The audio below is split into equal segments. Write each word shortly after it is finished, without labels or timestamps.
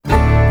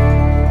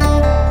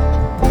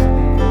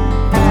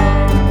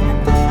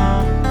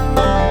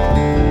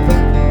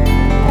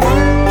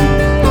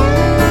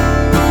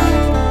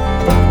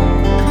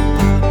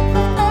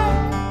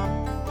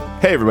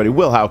Hey everybody,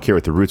 Will Houck here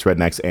with the Roots,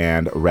 Rednecks,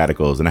 and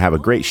Radicals, and I have a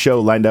great show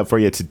lined up for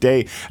you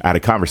today. I had a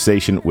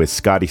conversation with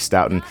Scotty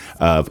Stoughton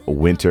of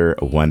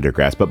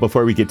WinterWonderGrass, but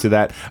before we get to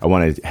that, I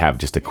want to have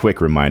just a quick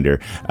reminder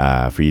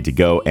for you to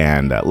go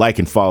and like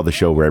and follow the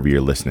show wherever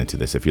you're listening to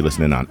this. If you're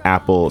listening on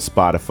Apple,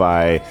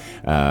 Spotify,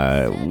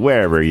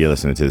 wherever you're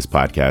listening to this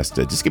podcast,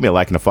 just give me a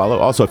like and a follow.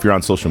 Also, if you're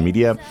on social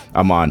media,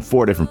 I'm on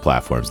 4 different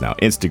platforms now: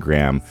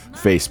 Instagram,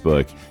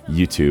 Facebook,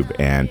 YouTube,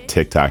 and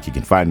TikTok. You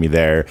can find me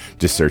there.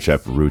 Just search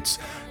up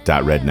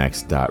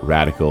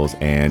roots.rednecks.radicals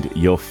and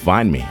you'll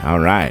find me. All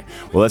right.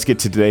 Well, let's get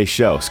to today's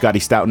show. Scotty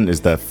Stoughton is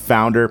the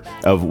founder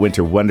of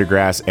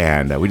WinterWonderGrass,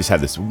 and we just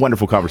had this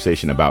wonderful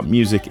conversation about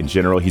music in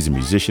general. He's a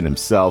musician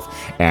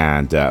himself,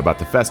 and about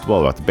the festival,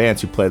 about the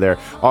bands who play there,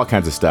 all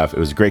kinds of stuff. It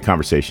was a great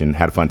conversation.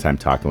 Had a fun time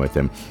talking with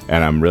him,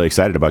 and I'm really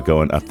excited about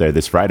going up there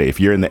this Friday. If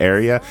you're in the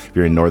area, if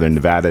you're in Northern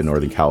Nevada,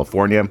 Northern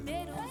California,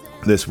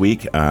 this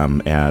week,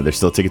 and there's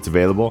still tickets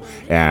available,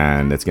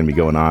 and it's going to be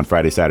going on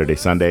Friday, Saturday,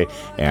 Sunday,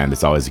 and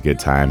it's always a good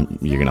time.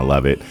 You're going to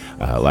love it.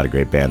 A lot of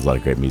great bands, a lot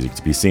of great music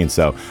to be seen.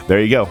 So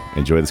there you go.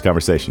 Enjoy this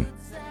conversation.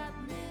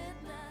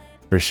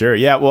 For sure.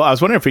 Yeah. Well, I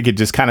was wondering if we could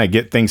just kind of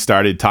get things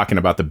started talking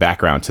about the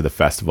background to the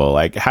festival.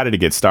 Like, how did it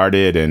get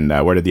started, and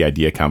where did the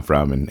idea come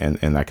from, and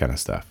that kind of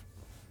stuff?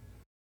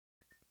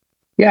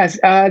 Yes.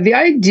 The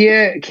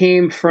idea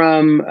came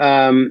from,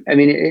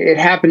 it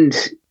happened.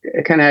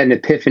 I kind of had an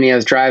epiphany. I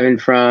was driving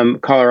from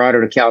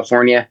Colorado to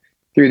California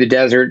through the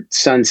desert,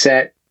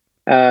 sunset,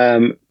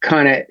 kind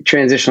of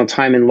transitional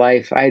time in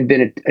life. I had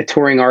been a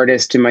touring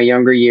artist in my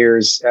younger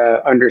years,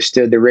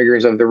 understood the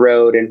rigors of the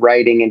road and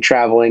writing and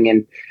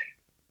traveling.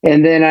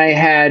 And then I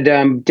had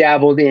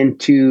dabbled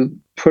into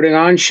putting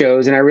on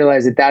shows, and I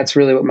realized that that's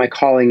really what my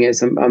calling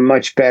is. I'm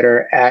much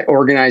better at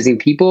organizing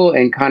people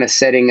and kind of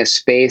setting a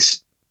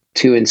space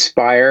to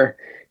inspire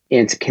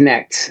and to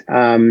connect.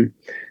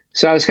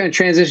 So I was kind of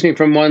transitioning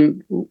from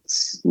one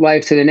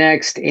life to the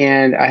next,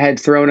 and I had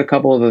thrown a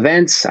couple of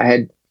events. I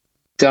had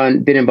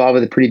been involved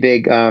with a pretty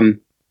big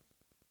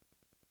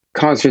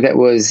concert that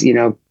was,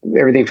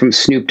 everything from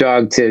Snoop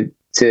Dogg to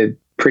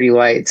Pretty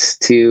Lights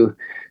to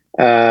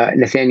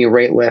Nathaniel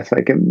Rateliff,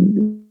 like a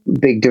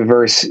big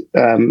diverse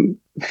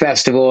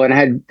festival. And I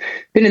had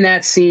been in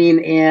that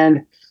scene,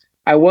 and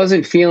I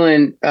wasn't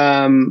feeling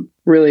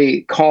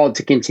really called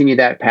to continue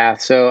that path.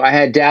 So I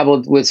had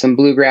dabbled with some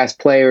bluegrass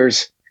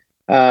players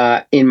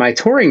in my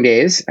touring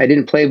days. I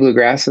didn't play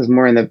bluegrass. I was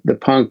more in the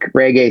punk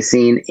reggae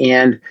scene.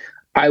 And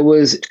I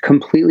was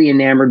completely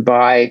enamored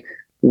by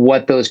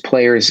what those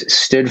players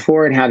stood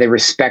for and how they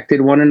respected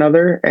one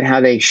another and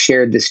how they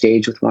shared the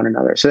stage with one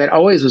another. So that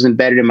always was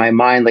embedded in my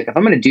mind. Like, if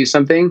I'm going to do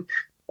something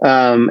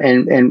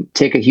and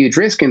take a huge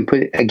risk and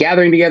put a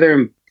gathering together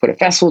and put a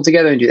festival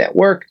together and do that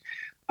work,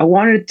 I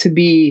wanted it to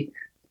be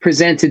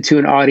presented to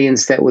an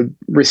audience that would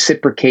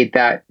reciprocate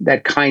that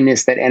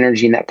kindness, that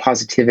energy, and that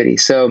positivity.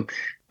 So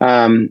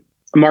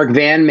Mark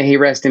Van, may he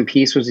rest in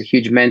peace, was a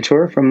huge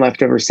mentor from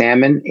Leftover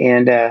Salmon.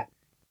 And,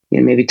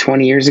 maybe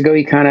 20 years ago,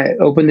 he kind of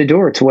opened the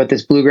door to what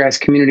this bluegrass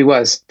community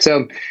was.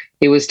 So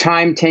it was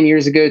time 10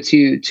 years ago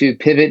to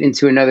pivot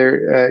into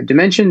another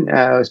dimension.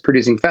 I was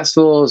producing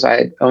festivals.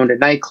 I owned a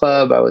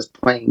nightclub. I was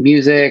playing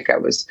music. I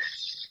was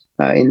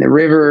in the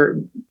river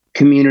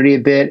community a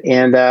bit,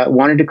 and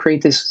wanted to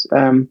create this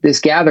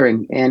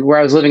gathering. And where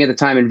I was living at the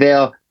time in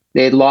Vail,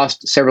 they had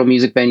lost several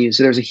music venues.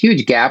 So there was a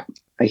huge gap,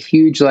 a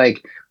huge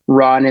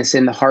rawness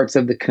in the hearts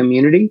of the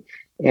community.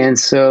 And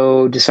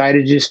so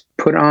decided to just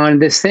put on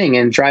this thing.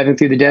 And driving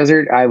through the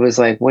desert, I was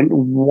like,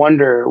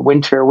 winter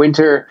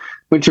bluegrass,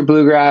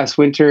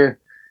 winter.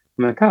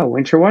 I'm like, oh,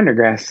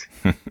 WinterWonderGrass.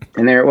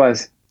 And there it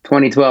was,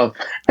 2012.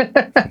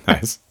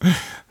 Nice.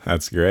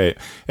 That's great.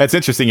 That's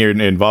interesting. You're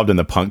involved in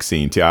the punk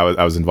scene too.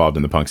 I was involved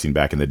in the punk scene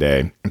back in the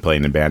day,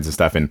 playing in bands and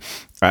stuff. And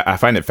I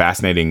find it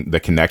fascinating, the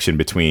connection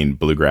between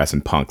bluegrass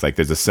and punk. Like,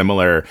 there's a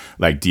similar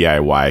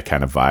DIY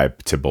kind of vibe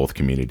to both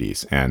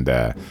communities. And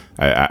I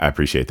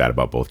appreciate that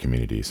about both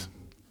communities.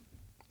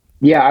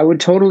 Yeah, I would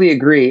totally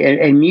agree.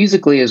 And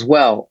musically as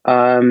well.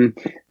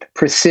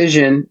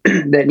 Precision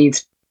that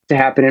needs to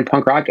happen in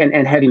punk rock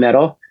and heavy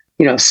metal,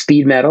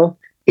 speed metal.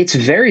 It's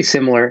very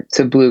similar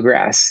to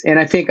bluegrass. And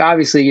I think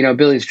obviously,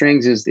 Billy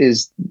Strings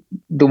is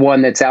the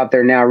one that's out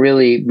there now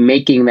really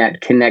making that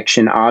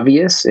connection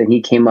obvious. And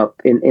he came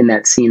up in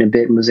that scene a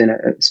bit and was in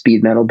a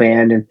speed metal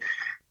band. And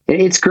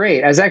it's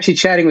great. I was actually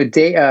chatting with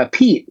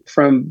Pete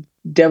from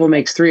Devil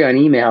Makes Three on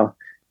email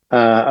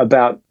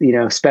about,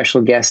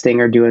 special guesting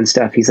or doing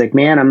stuff. He's like,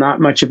 man, I'm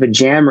not much of a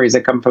jammer. He's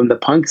like, I'm from the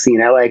punk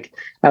scene. I like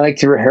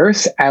to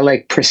rehearse. I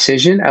like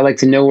precision. I like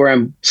to know where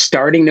I'm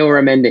starting, know where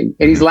I'm ending.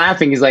 And he's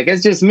laughing. He's like,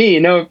 it's just me.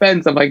 No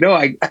offense. I'm like, no,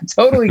 I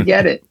totally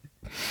get it.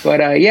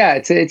 But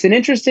it's an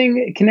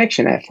interesting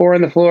connection. At 4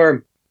 on the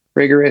floor,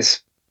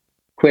 rigorous,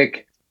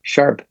 quick,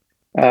 sharp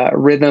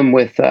rhythm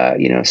with,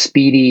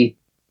 speedy,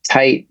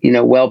 tight,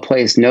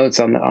 well-placed notes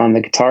on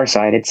the guitar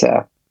side.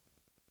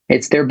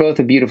 They're both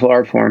a beautiful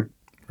art form.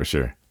 For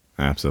sure.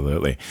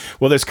 Absolutely.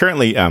 Well, there's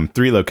currently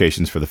 3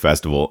 locations for the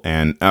festival,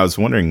 and I was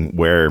wondering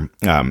where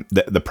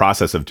the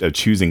process of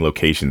choosing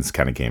locations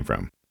kind of came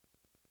from.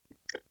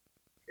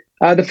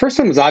 The first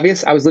one was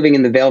obvious. I was living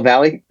in the Vale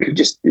Valley,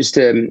 just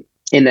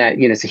in that,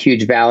 it's a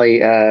huge valley,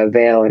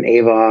 Vale and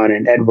Avon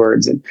and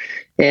Edwards, and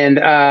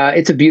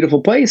it's a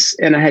beautiful place.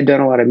 And I had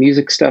done a lot of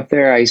music stuff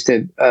there. I used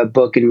to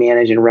book and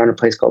manage and run a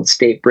place called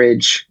State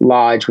Bridge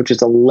Lodge, which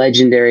is a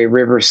legendary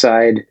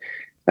riverside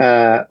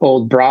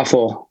old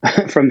brothel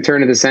from the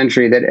turn of the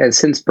century that has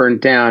since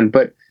burnt down.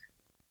 But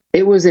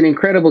it was an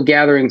incredible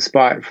gathering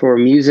spot for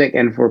music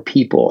and for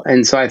people.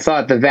 And so I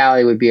thought the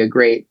Valley would be a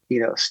great,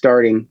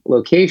 starting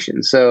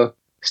location. So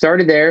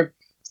started there,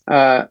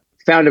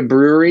 found a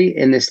brewery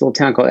in this little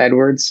town called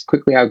Edwards,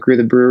 quickly outgrew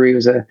the brewery. It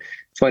was a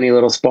funny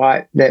little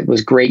spot that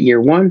was great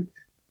year one,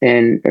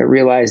 and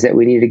realized that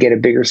we needed to get a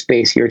bigger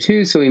space year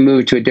two. So we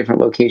moved to a different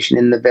location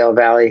in the Vale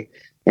Valley.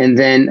 And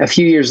then a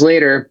few years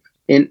later,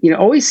 and,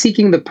 always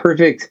seeking the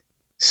perfect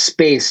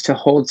space to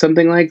hold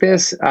something like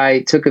this,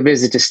 I took a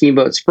visit to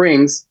Steamboat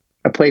Springs,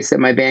 a place that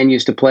my band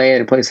used to play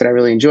and a place that I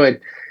really enjoyed,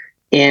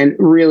 and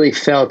really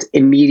felt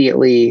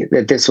immediately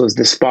that this was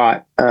the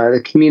spot.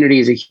 The community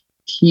is a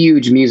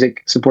huge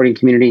music supporting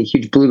community,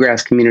 huge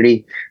bluegrass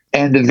community,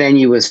 and the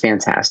venue was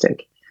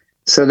fantastic.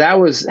 So that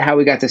was how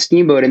we got to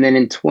Steamboat. And then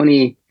in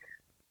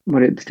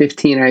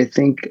 2015, I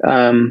think,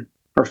 or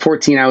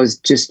 14, I was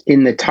just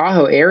in the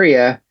Tahoe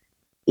area,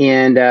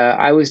 and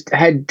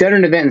had done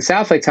an event in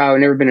South Lake Tahoe,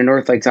 never been in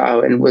North Lake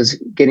Tahoe, and was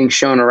getting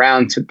shown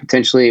around to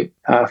potentially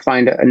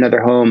find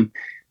another home.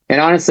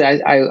 And honestly,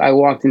 I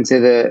walked into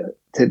the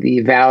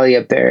valley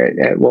up there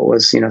at what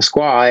was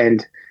Squaw,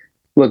 and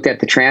looked at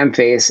the tram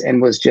face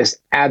and was just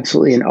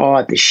absolutely in awe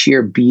at the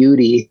sheer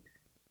beauty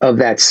of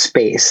that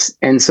space.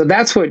 And so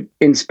that's what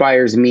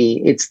inspires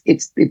me.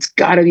 It's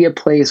got to be a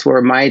place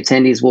where my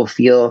attendees will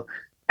feel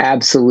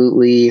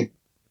absolutely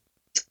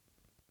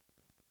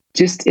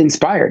just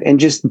inspired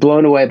and just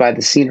blown away by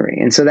the scenery.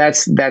 And so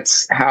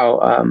that's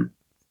how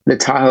the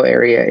Tahoe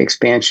area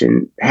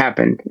expansion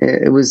happened.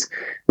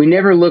 We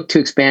never looked to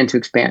expand.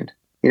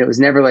 It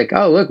was never like,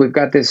 oh, look, we've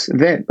got this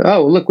event.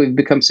 Oh, look, we've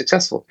become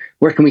successful.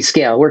 Where can we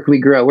scale? Where can we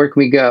grow? Where can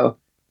we go?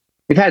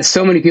 We've had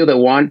so many people that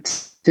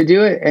want to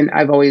do it, and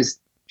I've always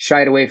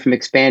shied away from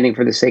expanding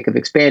for the sake of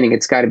expanding.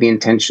 It's got to be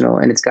intentional,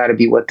 and it's got to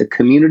be what the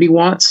community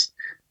wants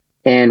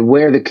and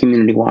where the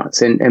community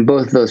wants. And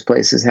both of those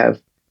places have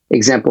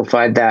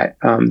exemplified that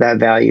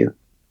value.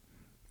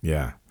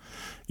 Yeah.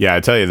 Yeah, I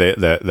tell you,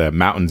 the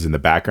mountains in the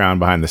background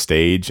behind the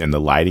stage and the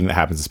lighting that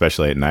happens,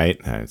 especially at night,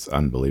 it's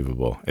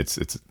unbelievable. It's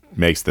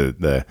makes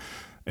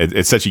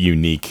it's such a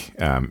unique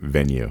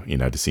venue,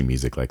 to see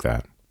music like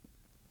that.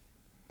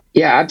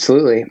 Yeah,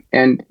 absolutely.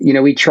 And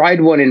we tried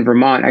one in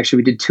Vermont. Actually,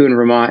 we did two in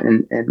Vermont,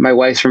 and my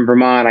wife's from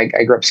Vermont.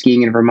 I grew up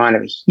skiing in Vermont. I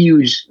have a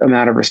huge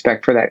amount of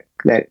respect for that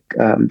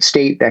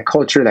state, that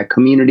culture, that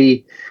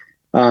community.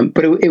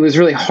 But it was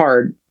really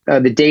hard.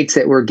 The dates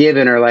that were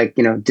given are like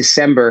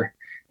December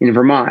in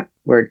Vermont,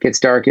 where it gets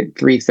dark at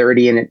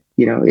 3:30,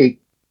 and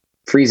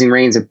freezing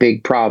rain's a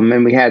big problem.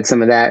 And we had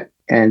some of that,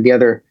 and the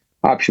other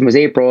option was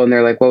April, and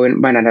they're like, well, we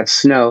might not have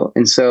snow.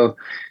 And so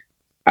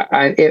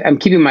I'm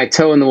keeping my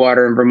toe in the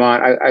water in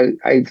Vermont.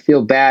 I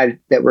feel bad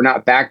that we're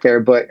not back there,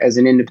 but as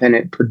an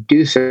independent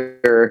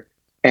producer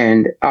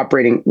and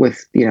operating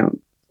with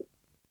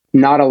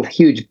not a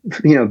huge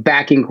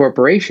backing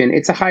corporation,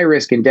 it's a high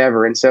risk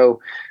endeavor. And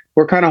so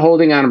we're kind of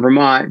holding on in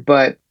Vermont,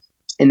 but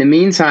in the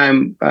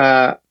meantime,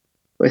 I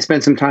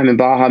spent some time in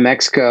Baja,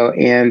 Mexico,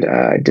 and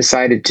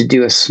decided to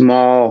do a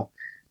small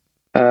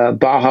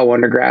Baja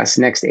Wondergrass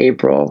next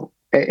April.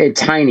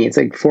 It's tiny. It's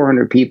like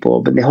 400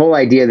 people. But the whole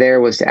idea there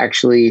was to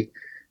actually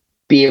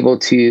be able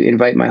to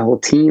invite my whole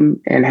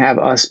team and have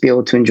us be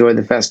able to enjoy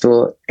the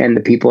festival and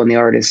the people and the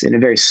artists in a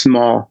very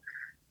small,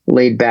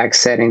 laid back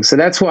setting. So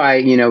that's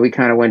why, we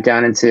kind of went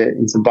down into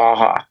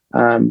Baja,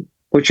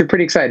 which we're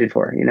pretty excited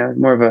for,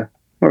 more of a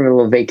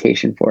little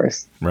vacation for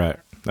us. Right.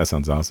 That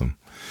sounds awesome.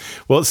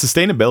 Well,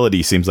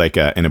 sustainability seems like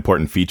an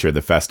important feature of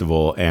the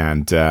festival,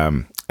 and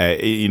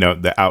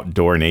the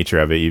outdoor nature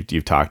of it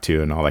you've talked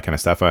to and all that kind of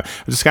stuff. I'm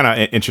just kind of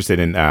interested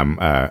in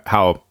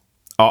how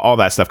all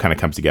that stuff kind of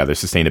comes together,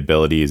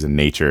 sustainabilities and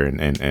nature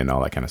and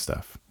all that kind of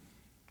stuff.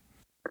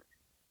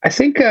 I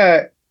think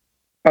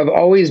I've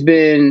always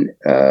been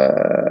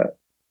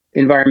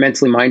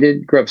environmentally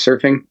minded. Grew up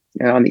surfing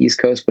on the East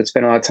Coast, but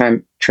spent a lot of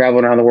time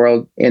traveling around the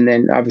world, and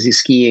then obviously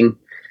skiing.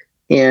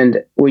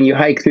 And when you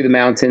hike through the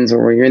mountains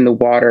or when you're in the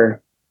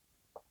water,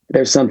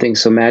 there's something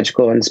so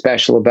magical and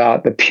special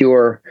about the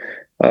pure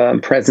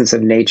presence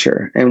of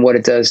nature and what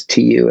it does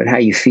to you and how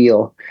you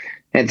feel.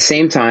 At the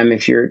same time,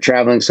 if you're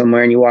traveling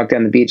somewhere and you walk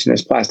down the beach and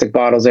there's plastic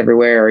bottles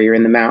everywhere, or you're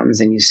in the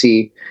mountains and you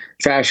see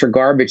trash or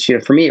garbage,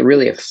 for me, it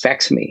really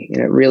affects me.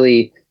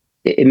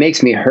 It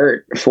makes me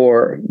hurt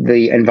for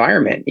the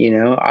environment.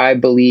 I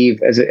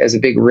believe as a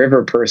big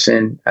river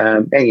person,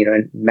 and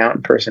a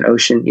mountain person,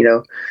 ocean,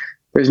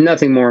 there's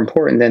nothing more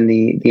important than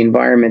the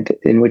environment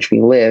in which we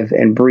live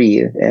and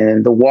breathe.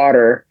 And the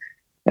water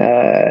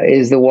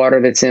is the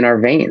water that's in our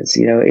veins.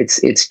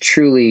 It's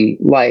truly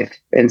life.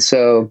 And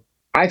so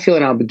I feel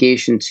an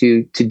obligation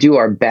to do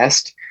our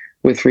best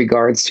with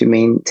regards to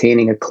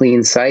maintaining a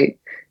clean site,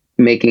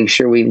 making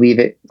sure we leave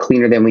it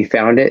cleaner than we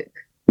found it,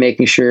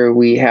 making sure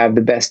we have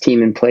the best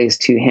team in place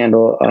to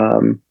handle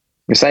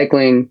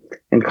recycling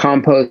and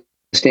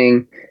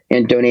composting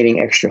and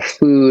donating extra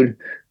food.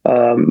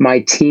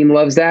 My team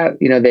loves that.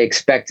 They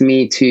expect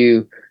me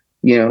to,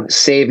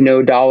 save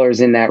no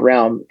dollars in that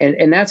realm.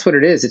 And that's what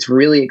it is. It's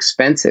really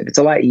expensive. It's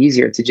a lot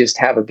easier to just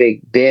have a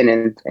big bin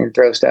and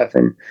throw stuff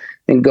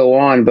and go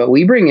on. But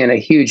we bring in a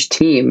huge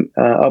team,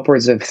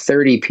 upwards of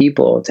 30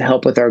 people to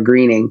help with our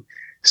greening,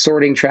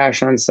 sorting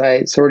trash on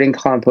site, sorting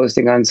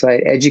composting on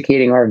site,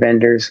 educating our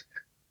vendors.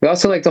 We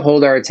also like to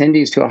hold our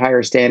attendees to a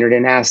higher standard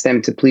and ask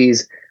them to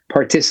please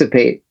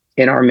participate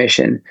in our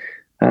mission.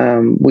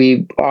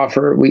 We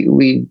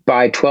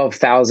buy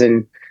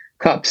 12,000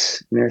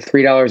 cups, and they're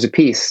 $3 a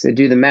piece. To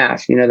do the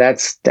math,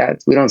 that's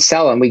we don't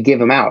sell them, we give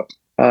them out.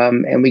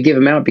 And we give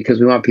them out because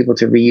we want people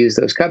to reuse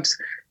those cups,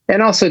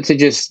 and also to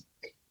just,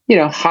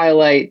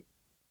 highlight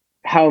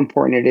how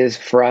important it is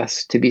for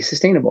us to be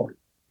sustainable.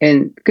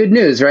 And good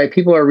news, right?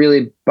 People are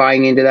really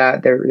buying into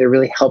that. They're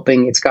really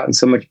helping. It's gotten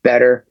so much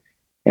better.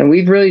 And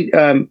we've really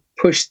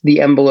pushed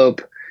the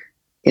envelope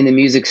in the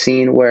music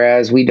scene,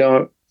 whereas we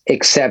don't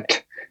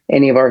accept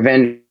any of our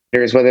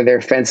vendors, whether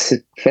they're fence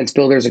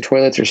builders or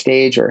toilets or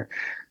stage or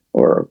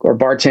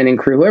bartending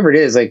crew, whoever it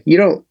is. Like, you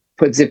don't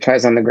put zip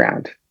ties on the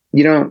ground.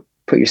 You don't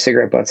put your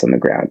cigarette butts on the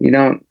ground. You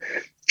don't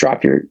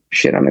drop your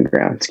shit on the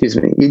ground. Excuse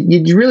me.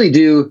 You really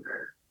do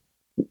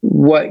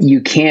what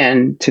you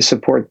can to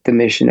support the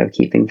mission of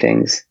keeping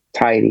things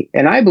tidy.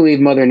 And I believe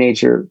Mother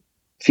Nature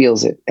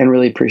feels it and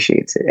really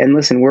appreciates it. And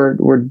listen,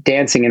 we're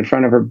dancing in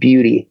front of her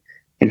beauty,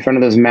 in front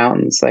of those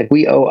mountains. Like,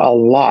 we owe a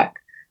lot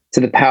to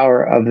the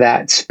power of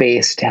that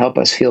space to help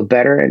us feel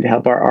better and to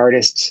help our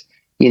artists,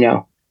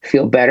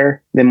 feel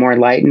better, then more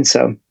enlightened.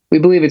 So we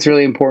believe it's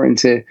really important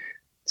to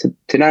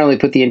not only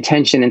put the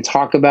intention and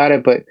talk about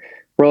it, but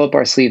roll up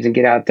our sleeves and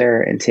get out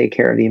there and take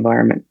care of the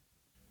environment.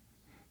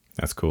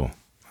 That's cool.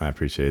 I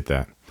appreciate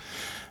that.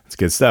 It's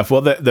good stuff.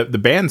 Well, the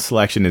band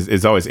selection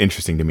is always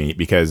interesting to me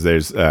because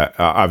there's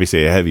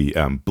obviously a heavy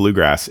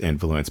bluegrass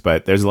influence,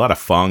 but there's a lot of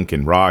funk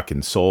and rock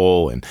and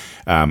soul and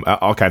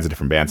all kinds of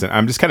different bands. And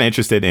I'm just kind of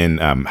interested in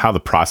how the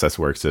process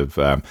works of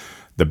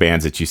the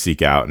bands that you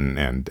seek out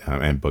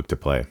and book to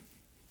play.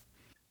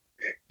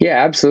 Yeah,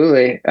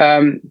 absolutely.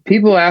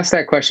 People ask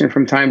that question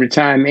from time to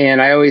time,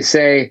 and I always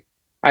say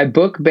I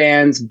book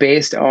bands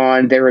based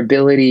on their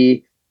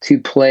ability to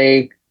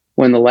play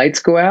when the lights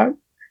go out,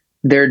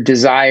 their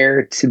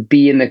desire to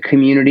be in the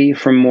community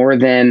for more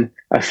than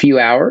a few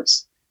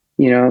hours.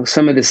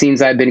 Some of the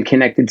scenes I've been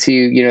connected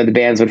to, the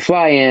bands would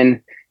fly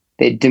in,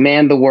 they'd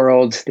demand the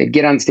world, they'd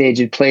get on stage,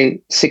 they'd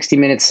play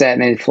 60-minute set,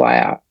 and they'd fly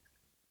out.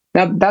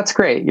 Now, that's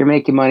great. You're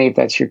making money if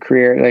that's your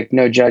career, like,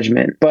 no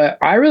judgment. But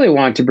I really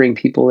want to bring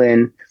people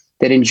in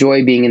that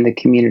enjoy being in the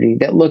community,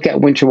 that look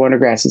at Winter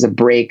Wondergrass as a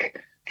break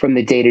from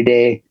the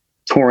day-to-day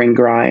touring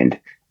grind,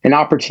 an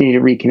opportunity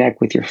to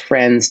reconnect with your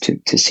friends,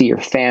 to see your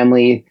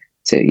family,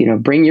 to,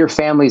 bring your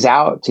families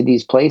out to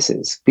these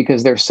places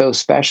because they're so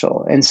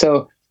special. And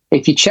so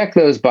if you check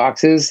those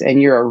boxes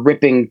and you're a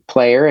ripping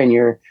player and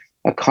you're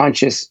a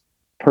conscious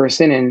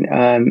person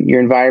and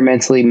you're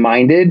environmentally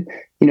minded,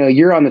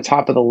 you're on the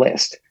top of the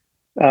list.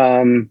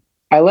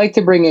 I like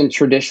to bring in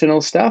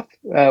traditional stuff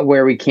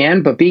where we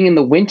can, but being in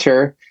the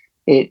winter,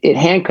 it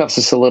handcuffs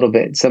us a little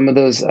bit. Some of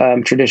those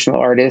traditional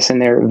artists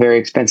and their very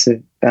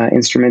expensive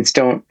instruments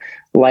don't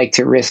like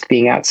to risk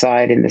being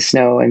outside in the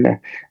snow and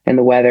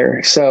the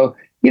weather. So,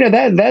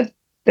 that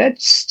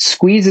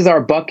squeezes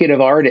our bucket of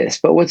artists.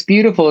 But what's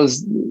beautiful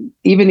is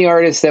even the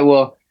artists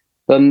that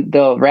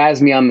they'll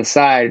razz me on the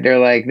side. They're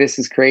like, "This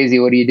is crazy.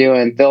 What are you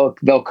doing?"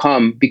 They'll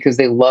come because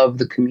they love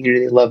the community.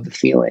 They love the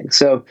feeling.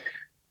 So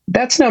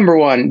that's number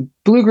one.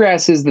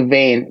 Bluegrass is the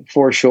vein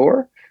for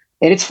sure.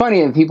 And it's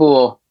funny, and people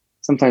will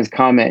sometimes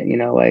comment,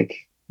 like,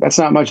 "That's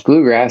not much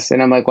bluegrass."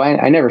 And I'm like, "Well,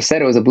 I never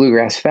said it was a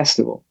bluegrass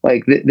festival."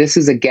 Like, this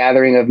is a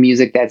gathering of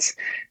music that's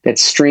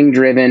string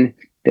driven,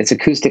 that's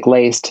acoustic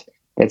laced,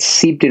 that's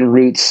seeped in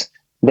roots,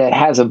 that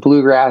has a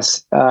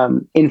bluegrass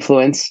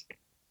influence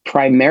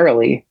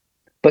primarily,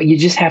 but you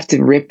just have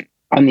to rip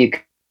on the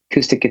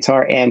acoustic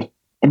guitar and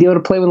be able to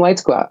play when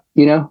lights go out.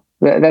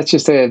 That's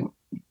just a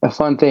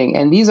fun thing.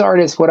 And these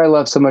artists, what I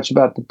love so much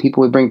about the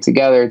people we bring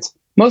together, it's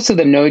most of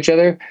them know each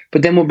other,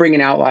 but then we'll bring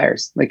in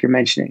outliers, like you're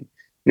mentioning.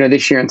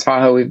 This year in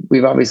Tahoe,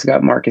 we've obviously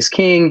got Marcus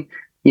King.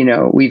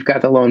 We've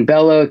got the Lone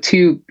Bellow,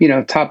 two,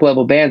 top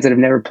level bands that have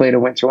never played a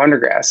Winter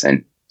Wondergrass.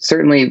 And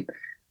certainly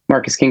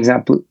Marcus King's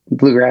not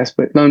bluegrass,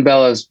 but Lone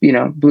Bellow's,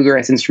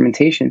 bluegrass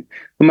instrumentation.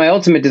 But my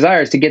ultimate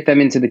desire is to get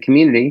them into the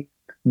community.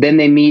 Then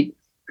they meet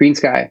Green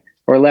Sky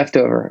or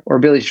Leftover or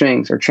Billy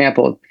Strings or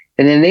Trampled.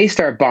 And then they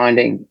start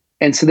bonding.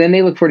 And so then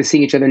they look forward to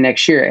seeing each other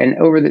next year. And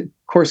over the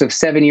course of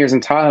 7 years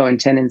in Tahoe and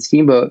 10 in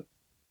Steamboat,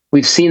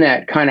 we've seen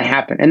that kind of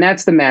happen. And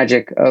that's the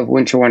magic of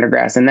Winter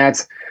Wondergrass. And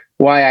that's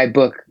why I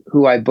book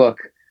who I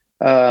book.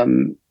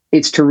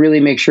 It's to really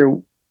make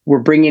sure we're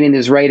bringing in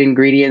those right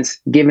ingredients,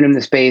 giving them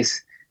the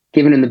space,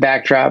 giving them the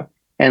backdrop,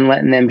 and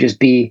letting them just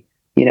be,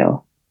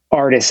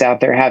 artists out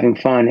there having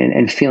fun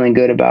and feeling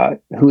good about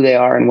who they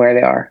are and where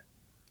they are.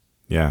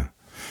 Yeah.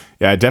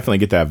 Yeah, I definitely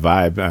get that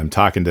vibe. I'm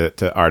talking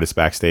to artists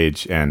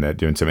backstage and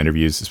doing some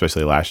interviews,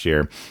 especially last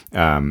year.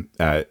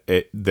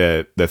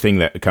 The thing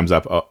that comes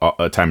up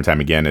time and time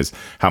again is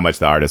how much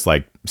the artists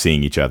like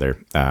seeing each other,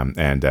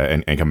 and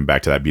coming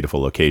back to that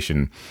beautiful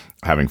location,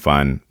 having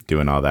fun,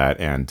 doing all that,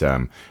 and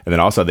then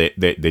also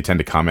they tend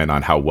to comment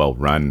on how well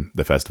run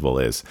the festival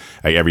is.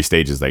 Like every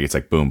stage is like, it's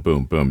like boom,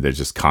 boom, boom. There's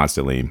just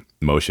constantly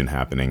motion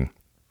happening,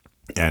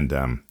 and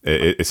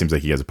it seems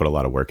like you guys have put a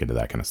lot of work into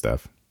that kind of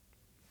stuff.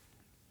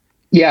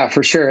 Yeah,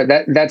 for sure.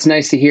 That's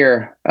nice to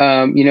hear.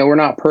 We're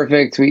not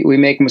perfect. We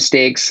make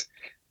mistakes,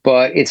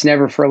 but it's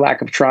never for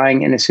lack of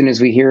trying. And as soon as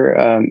we hear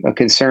a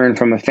concern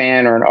from a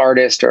fan or an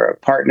artist or a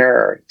partner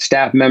or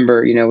staff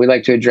member, we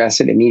like to address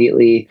it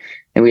immediately.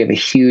 And we have a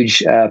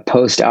huge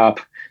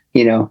post-op,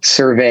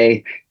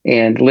 survey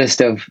and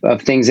list of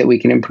things that we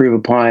can improve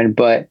upon.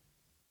 But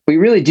we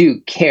really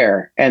do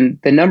care. And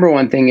the number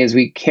one thing is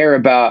we care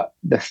about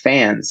the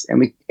fans,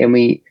 and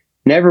we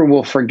never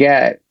will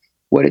forget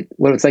what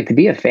it's like to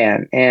be a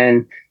fan,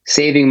 and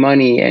saving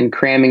money and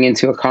cramming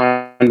into a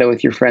condo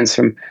with your friends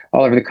from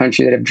all over the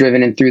country that have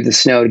driven in through the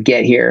snow to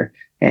get here.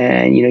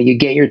 And, you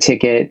get your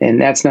ticket,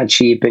 and that's not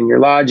cheap, and your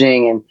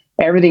lodging and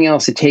everything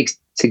else it takes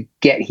to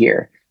get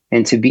here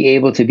and to be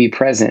able to be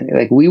present.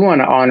 Like, we want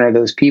to honor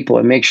those people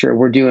and make sure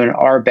we're doing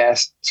our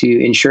best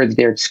to ensure that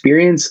their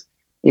experience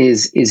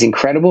is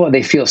incredible.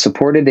 They feel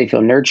supported, they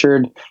feel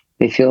nurtured,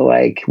 they feel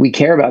like we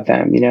care about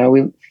them.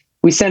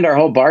 We send our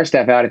whole bar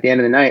staff out at the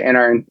end of the night,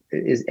 and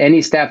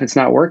any staff that's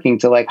not working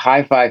to like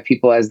high five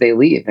people as they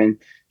leave and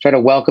try to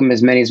welcome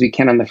as many as we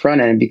can on the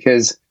front end,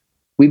 because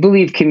we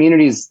believe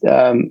community's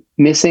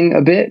missing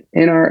a bit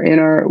in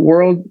our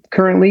world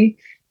currently.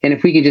 And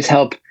if we could just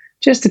help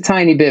just a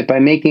tiny bit by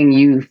making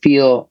you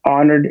feel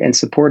honored and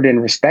supported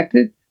and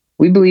respected,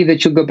 we believe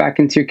that you'll go back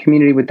into your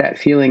community with that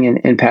feeling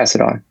and pass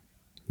it on.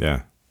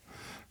 Yeah,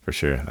 for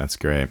sure. That's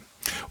great.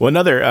 Well,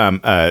 another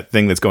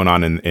thing that's going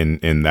on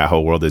in that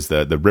whole world is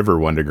the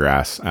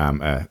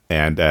WinterWonderGrass,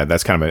 and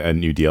that's kind of a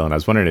new deal. And I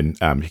was wondering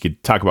if you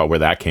could talk about where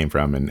that came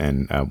from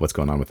and what's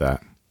going on with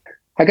that.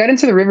 I got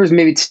into the rivers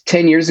maybe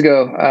 10 years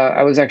ago.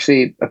 I was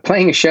actually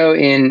playing a show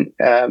in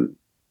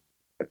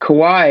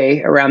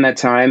Kauai around that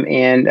time,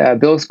 and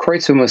Bill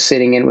Kreutzmann was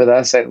sitting in with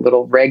us at a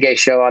little reggae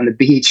show on the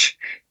beach,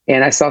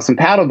 and I saw some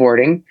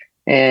paddleboarding,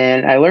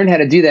 and I learned how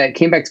to do that,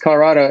 came back to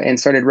Colorado and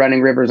started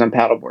running rivers on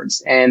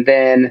paddleboards. And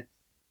then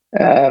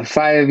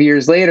 5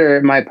 years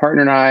later, my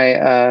partner and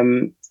I,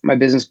 my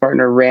business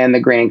partner, ran the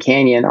Grand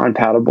Canyon on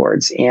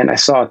paddleboards, and I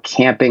saw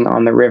camping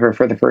on the river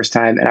for the first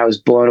time, and I was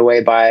blown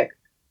away by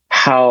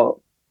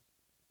how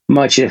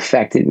much it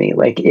affected me.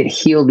 Like, it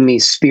healed me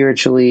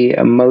spiritually,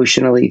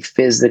 emotionally,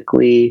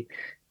 physically.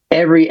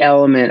 Every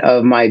element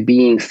of my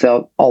being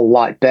felt a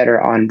lot better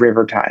on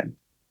river time.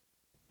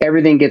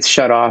 Everything gets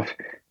shut off.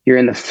 You're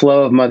in the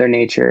flow of Mother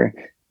Nature.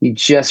 You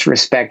just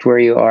respect where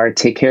you are,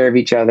 take care of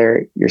each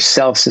other, you're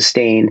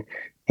self-sustained,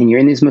 and you're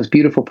in these most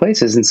beautiful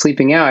places and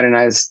sleeping out. And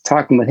I was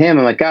talking with him,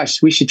 I'm like,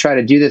 gosh, we should try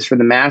to do this for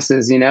the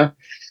masses,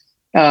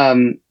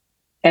 And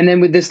then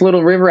with this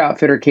little river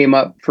outfitter came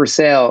up for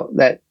sale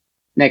that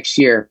next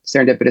year,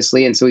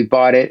 serendipitously. And so we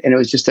bought it, and it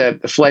was just a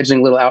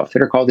fledgling little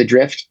outfitter called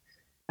Adrift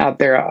out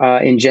there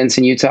in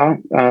Jensen, Utah,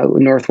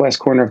 northwest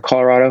corner of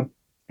Colorado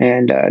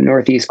and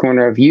northeast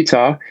corner of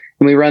Utah.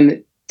 And we run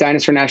the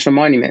Dinosaur National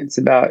Monument. It's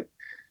about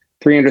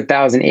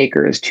 300,000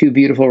 acres, two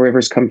beautiful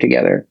rivers come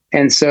together.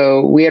 And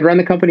so we had run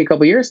the company a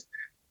couple of years,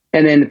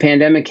 and then the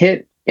pandemic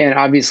hit, and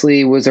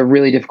obviously was a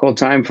really difficult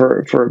time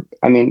for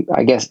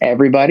I guess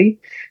everybody.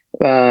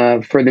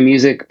 For the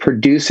music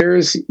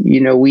producers,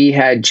 we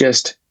had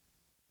just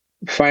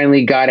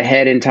finally got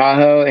ahead in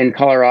Tahoe and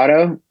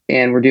Colorado,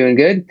 and we're doing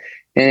good.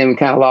 And then we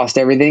kind of lost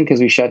everything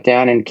because we shut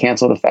down and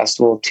canceled the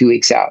festival 2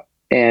 weeks out.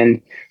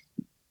 And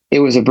it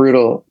was a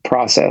brutal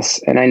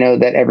process. And I know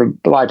that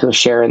a lot of people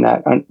share in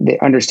that,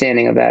 the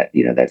understanding of that,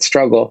 that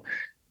struggle.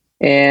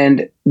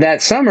 And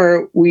that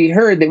summer we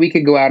heard that we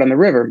could go out on the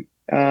river.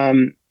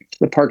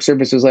 The Park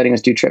Service was letting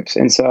us do trips.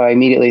 And so I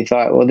immediately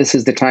thought, well, this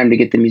is the time to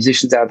get the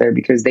musicians out there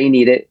because they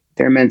need it.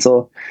 Their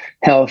mental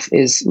health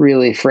is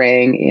really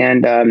fraying,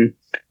 and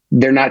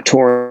they're not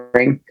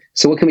touring.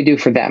 So what can we do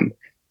for them?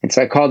 And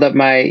so I called up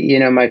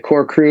my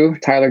core crew,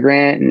 Tyler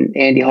Grant and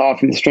Andy Hall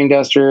from the String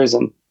Dusters,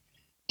 and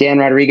Dan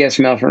Rodriguez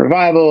from Elephant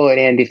Revival, and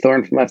Andy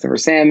Thorne from Leftover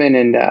Salmon,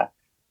 and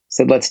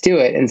said, let's do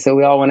it. And so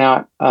we all went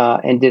out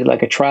and did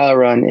like a trial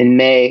run in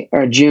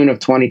June of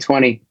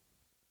 2020.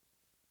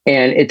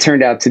 And it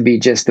turned out to be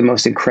just the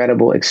most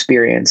incredible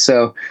experience.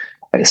 So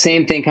the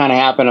same thing kind of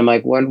happened. I'm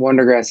like, River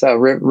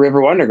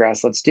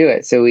Wondergrass, let's do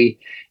it. So we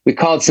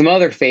called some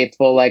other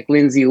faithful, like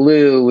Lindsay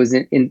Lou was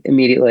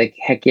immediately like,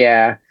 heck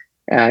yeah.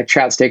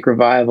 Trout Steak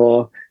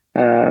Revival,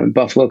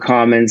 Buffalo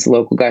Commons,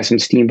 local guys from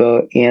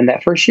Steamboat. And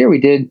that first year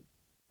we did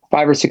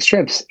 5 or 6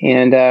 trips.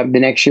 And the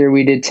next year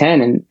we did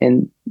 10.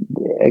 And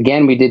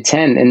again, we did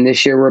 10. And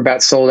this year we're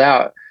about sold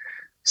out.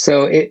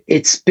 So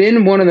it's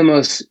been one of the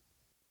most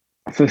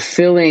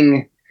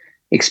fulfilling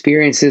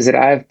experiences that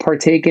I've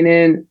partaken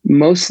in,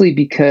 mostly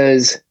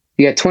because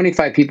you got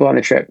 25 people on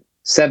the trip,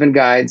 7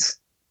 guides,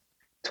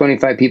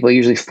 25 people,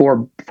 usually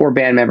four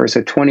band members,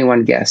 so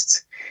 21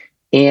 guests.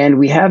 And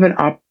we have an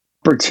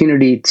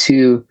opportunity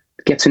to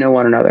get to know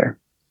one another.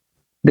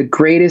 The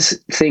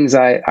greatest things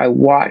I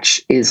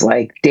watch is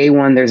like day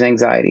one, there's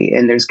anxiety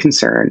and there's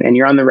concern, and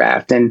you're on the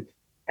raft, and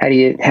how do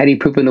you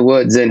poop in the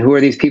woods, and who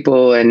are these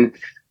people, and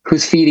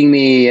who's feeding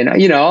me,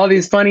 and all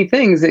these funny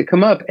things that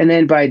come up. And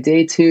then by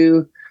day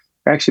two,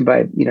 or actually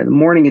by the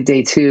morning of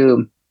day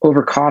two,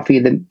 over coffee,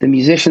 the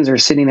musicians are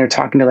sitting there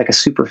talking to like a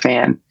super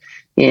fan,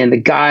 and the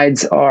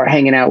guides are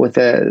hanging out with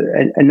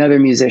another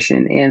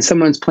musician, and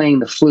someone's playing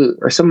the flute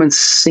or someone's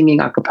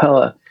singing a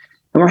cappella.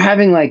 And we're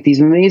having like these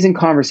amazing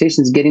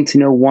conversations, getting to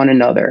know one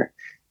another.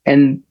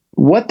 And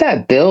what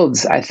that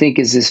builds, I think,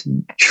 is this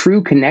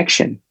true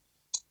connection.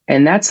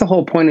 And that's the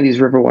whole point of these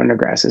River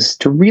Wondergrasses,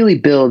 to really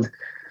build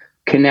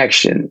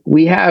connection.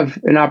 We have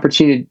an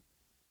opportunity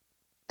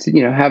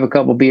to, have a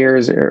couple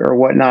beers or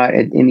whatnot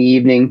in the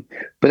evening,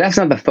 but that's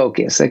not the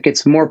focus. Like,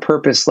 it's more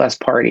purpose, less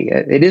party.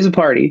 It is a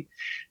party,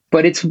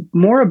 but it's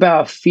more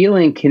about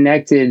feeling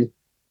connected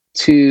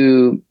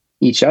to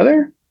each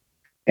other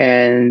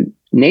and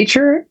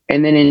nature.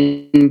 And then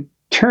in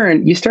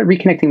turn, you start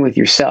reconnecting with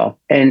yourself.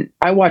 And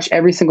I watch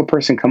every single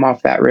person come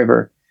off that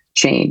river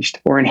changed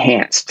or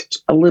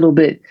enhanced, a little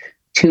bit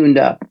tuned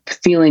up,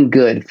 feeling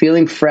good,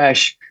 feeling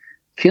fresh,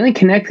 feeling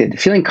connected,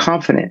 feeling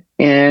confident.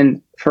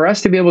 And for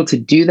us to be able to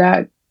do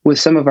that with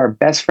some of our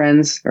best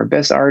friends, our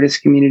best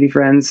artist community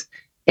friends,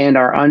 and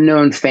our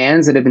unknown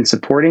fans that have been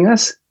supporting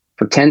us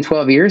for 10,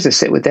 12 years, to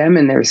sit with them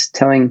and they're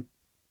telling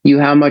you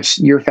how much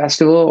your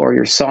festival or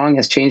your song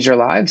has changed their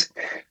lives,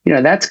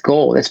 that's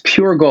gold. That's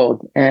pure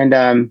gold.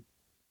 And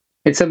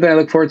it's something I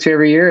look forward to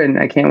every year. And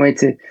I can't wait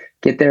to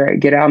get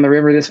out on the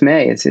river this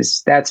May. It's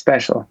just that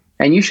special.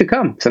 And you should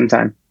come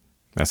sometime.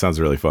 That sounds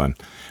really fun.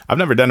 I've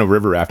never done a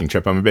river rafting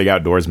trip. I'm a big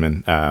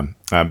outdoorsman.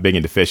 I'm big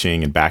into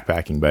fishing and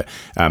backpacking, but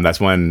that's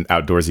one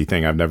outdoorsy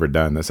thing I've never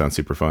done. That sounds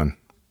super fun.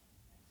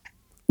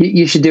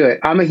 You should do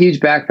it. I'm a huge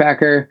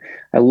backpacker.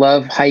 I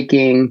love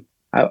hiking.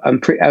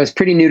 I was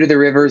pretty new to the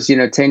rivers,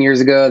 10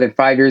 years ago, then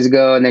 5 years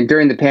ago. And then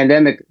during the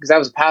pandemic, because I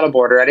was a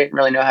paddleboarder, I didn't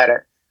really know how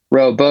to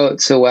row a boat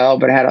so well,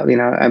 but I had,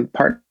 I'm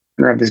partner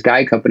of this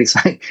guide company. So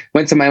I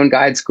went to my own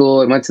guide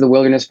school and went to the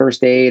wilderness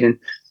first aid. And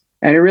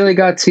I really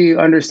got to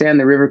understand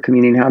the river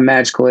community and how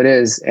magical it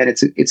is. And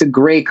it's a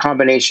great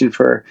combination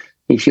for,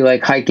 if you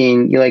like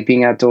hiking, you like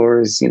being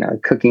outdoors,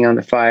 cooking on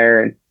the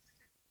fire. And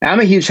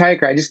I'm a huge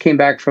hiker. I just came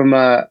back from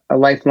a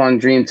lifelong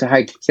dream to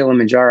hike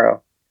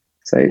Kilimanjaro.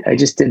 So I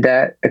just did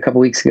that a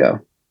couple weeks ago.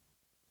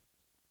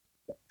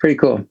 Pretty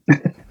cool.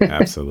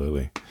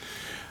 Absolutely.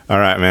 All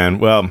right, man.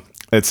 Well,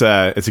 it's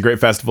a great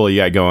festival you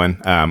got going.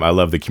 I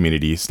love the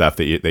community stuff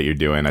that you're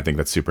doing. I think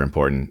that's super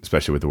important,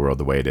 especially with the world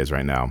the way it is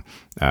right now.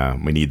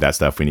 We need that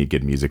stuff. We need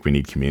good music. We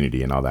need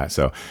community and all that.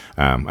 So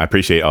I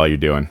appreciate all you're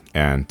doing,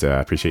 and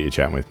appreciate you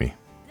chatting with me.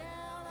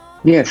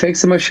 Yeah, thanks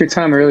so much for your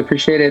time. I really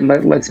appreciate it. And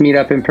let's meet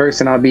up in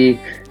person. I'll be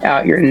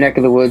out your neck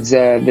of the woods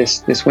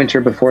this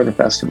winter before the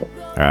festival.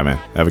 All right, man.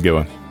 Have a good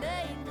one.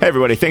 Hey,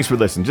 everybody. Thanks for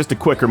listening. Just a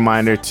quick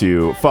reminder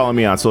to follow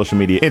me on social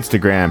media,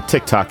 Instagram,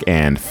 TikTok,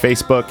 and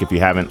Facebook. If you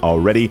haven't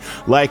already,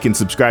 like and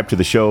subscribe to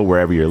the show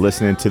wherever you're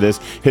listening to this.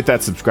 Hit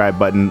that subscribe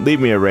button,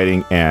 leave me a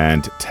rating,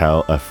 and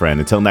tell a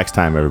friend. Until next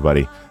time,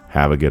 everybody,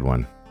 have a good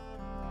one.